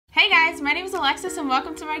guys, my name is Alexis and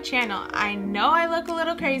welcome to my channel. I know I look a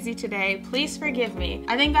little crazy today, please forgive me.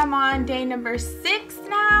 I think I'm on day number 6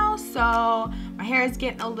 now, so my hair is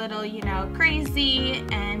getting a little, crazy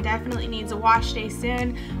and definitely needs a wash day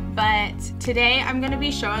soon. But today I'm going to be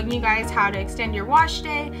showing you guys how to extend your wash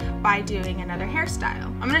day by doing another hairstyle.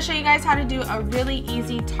 I'm going to show you guys how to do a really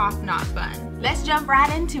easy top knot bun. Let's jump right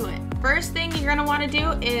into it. First thing you're going to want to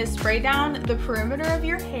do is spray down the perimeter of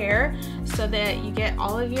your hair so that you get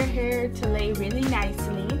all of your hair to lay really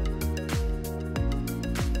nicely.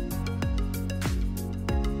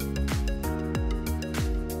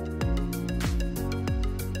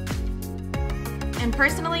 And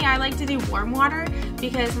personally, I like to do warm water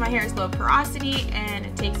because my hair is low porosity and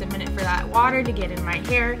it takes a minute for that water to get in my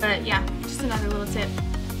hair. But yeah, just another little tip.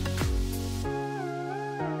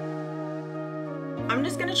 I'm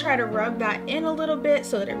just gonna try to rub that in a little bit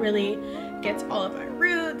so that it really gets all of my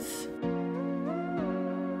roots.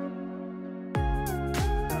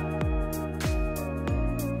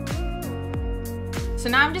 So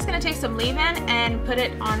now I'm just going to take some leave-in and put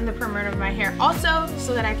it on the perimeter of my hair also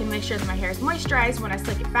so that I can make sure that my hair is moisturized when I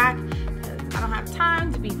slick it back. I don't have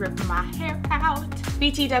time to be ripping my hair out.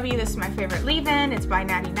 BTW, this is my favorite leave-in. It's by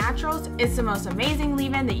Natty Naturals. It's the most amazing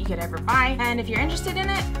leave-in that you could ever buy. And if you're interested in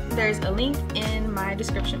it, there's a link in my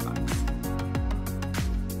description box.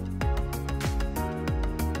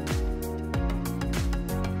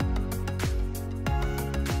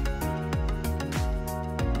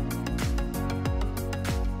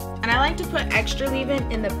 And I like to put extra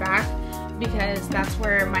leave-in in the back because that's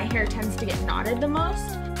where my hair tends to get knotted the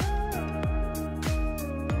most.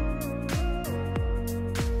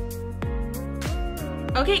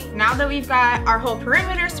 Okay, now that we've got our whole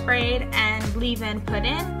perimeter sprayed and leave-in put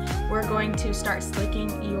in, we're going to start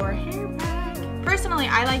slicking your hair back. Personally,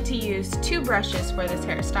 I like to use 2 brushes for this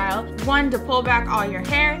hairstyle. One to pull back all your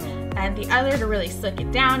hair and the other to really slick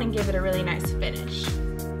it down and give it a really nice finish.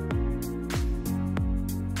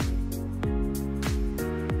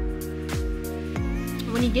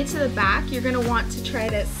 When you get to the back, you're going to want to try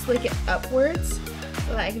to slick it upwards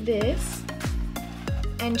like this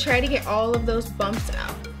and try to get all of those bumps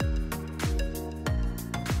out.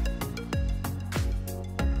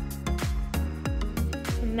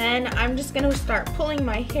 And then I'm just going to start pulling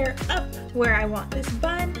my hair up where I want this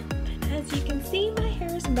bun. And as you can see, my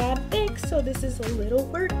hair is not thick, so this is a little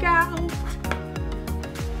workout.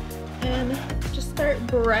 And just start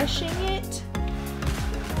brushing it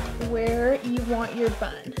where you want your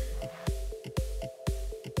bun.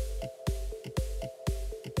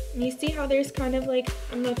 And you see how there's kind of like,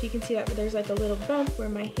 I don't know if you can see that, but there's like a little bump where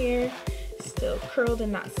my hair is still curled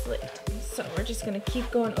and not slicked. So we're just gonna keep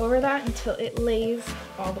going over that until it lays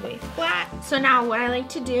all the way flat. So now what I like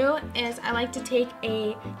to do is I like to take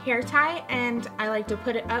a hair tie and I like to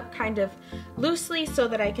put it up kind of loosely so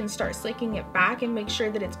that I can start slicking it back and make sure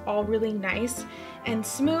that it's all really nice and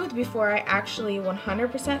smooth before I actually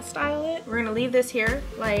 100% style it. We're gonna leave this here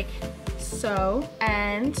like so,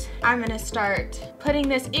 and I'm gonna start putting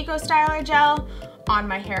this Eco Styler gel on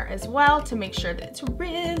my hair as well to make sure that it's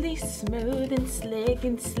really smooth and slick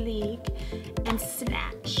and sleek and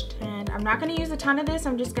snatched. And I'm not going to use a ton of this,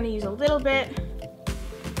 I'm just going to use a little bit,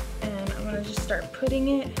 and I'm going to just start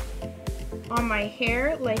putting it on my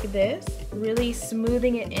hair like this, really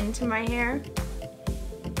smoothing it into my hair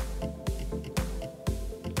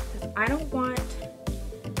because I don't want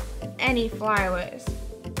any flyaways.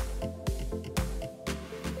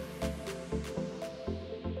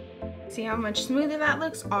 See how much smoother that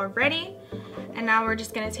looks already? And now we're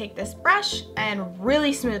just gonna take this brush and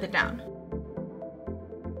really smooth it down.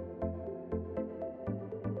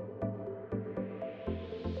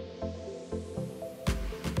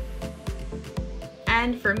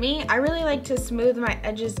 And for me, I really like to smooth my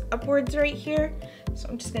edges upwards right here. So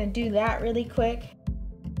I'm just gonna do that really quick.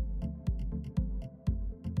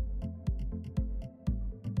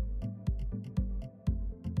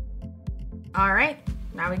 All right.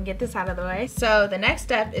 Now we can get this out of the way. So the next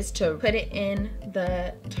step is to put it in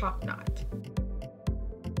the top knot.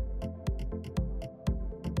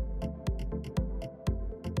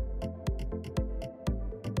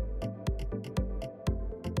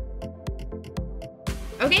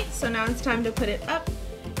 Okay, so now it's time to put it up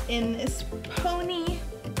in this pony.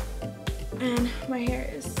 And my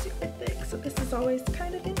hair is super thick, so this is always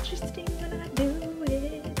kind of interesting when I do it.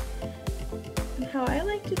 And how I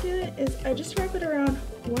like to do it is I just wrap it around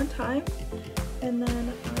one time and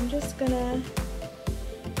then I'm just gonna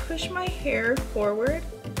push my hair forward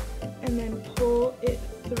and then pull it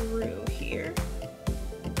through here.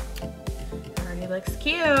 Already looks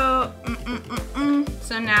cute.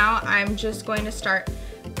 So now I'm just going to start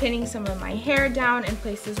pinning some of my hair down in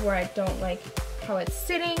places where I don't like how it's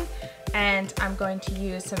sitting. And I'm going to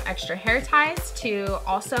use some extra hair ties to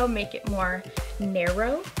also make it more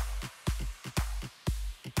narrow.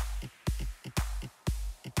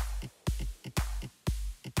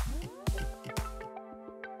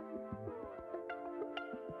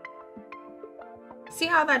 See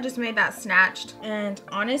how that just made that snatched? And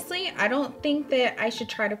honestly, I don't think that I should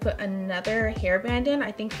try to put another hairband in.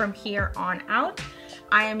 I think from here on out,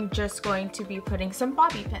 I am just going to be putting some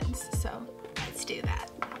bobby pins. So let's do that.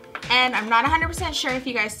 And I'm not 100% sure if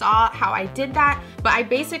you guys saw how I did that, but I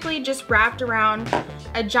basically just wrapped around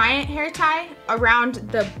a giant hair tie around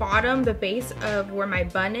the bottom, the base of where my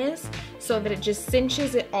bun is, so that it just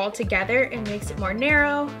cinches it all together and makes it more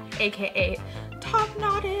narrow, aka top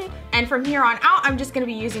knotted. And from here on out, I'm just gonna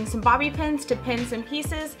be using some bobby pins to pin some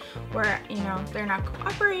pieces where, you know, they're not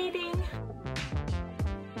cooperating.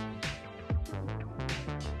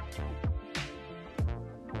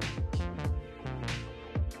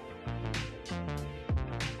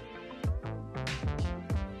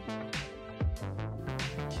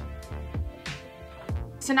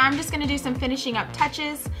 So now I'm just gonna do some finishing up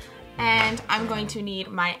touches, and I'm going to need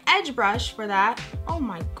my edge brush for that. Oh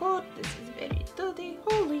my god, this is very dirty,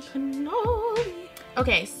 holy cannoli.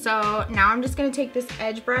 Okay, so now I'm just gonna take this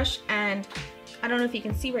edge brush, and I don't know if you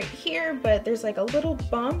can see right here, but there's like a little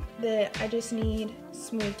bump that I just need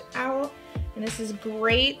smoothed out. And this is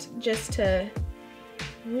great just to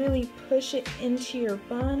really push it into your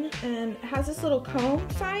bun. And it has this little comb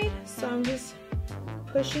side, so I'm just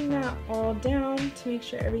pushing that all down to make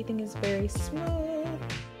sure everything is very smooth.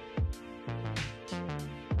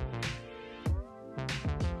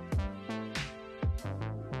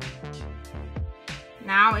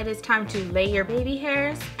 Now it is time to lay your baby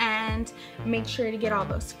hairs and make sure to get all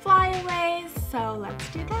those flyaways, so let's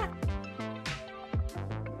do that.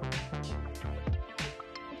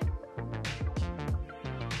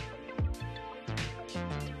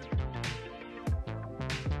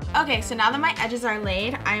 Okay, so now that my edges are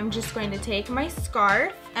laid, I'm just going to take my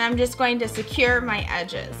scarf and I'm just going to secure my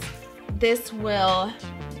edges. This will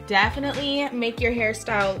definitely make your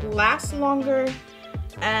hairstyle last longer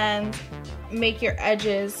and make your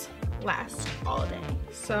edges last all day.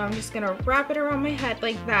 So I'm just gonna wrap it around my head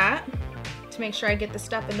like that to make sure I get the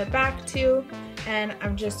stuff in the back too. And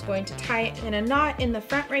I'm just going to tie it in a knot in the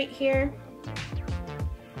front right here.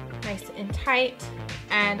 Nice and tight.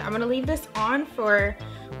 And I'm gonna leave this on for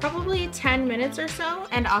probably 10 minutes or so,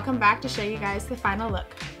 and I'll come back to show you guys the final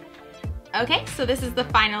look. Okay, so this is the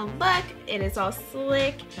final look. It is all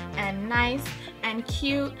slick and nice and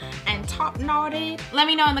cute and top knotted. Let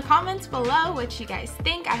me know in the comments below what you guys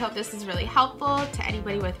think. I hope this is really helpful to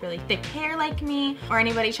anybody with really thick hair like me, or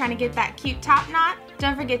anybody trying to get that cute top knot.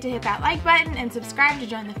 Don't forget to hit that like button and subscribe to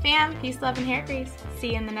join the fam. Peace, love, and hair grease.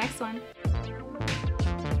 See you in the next one.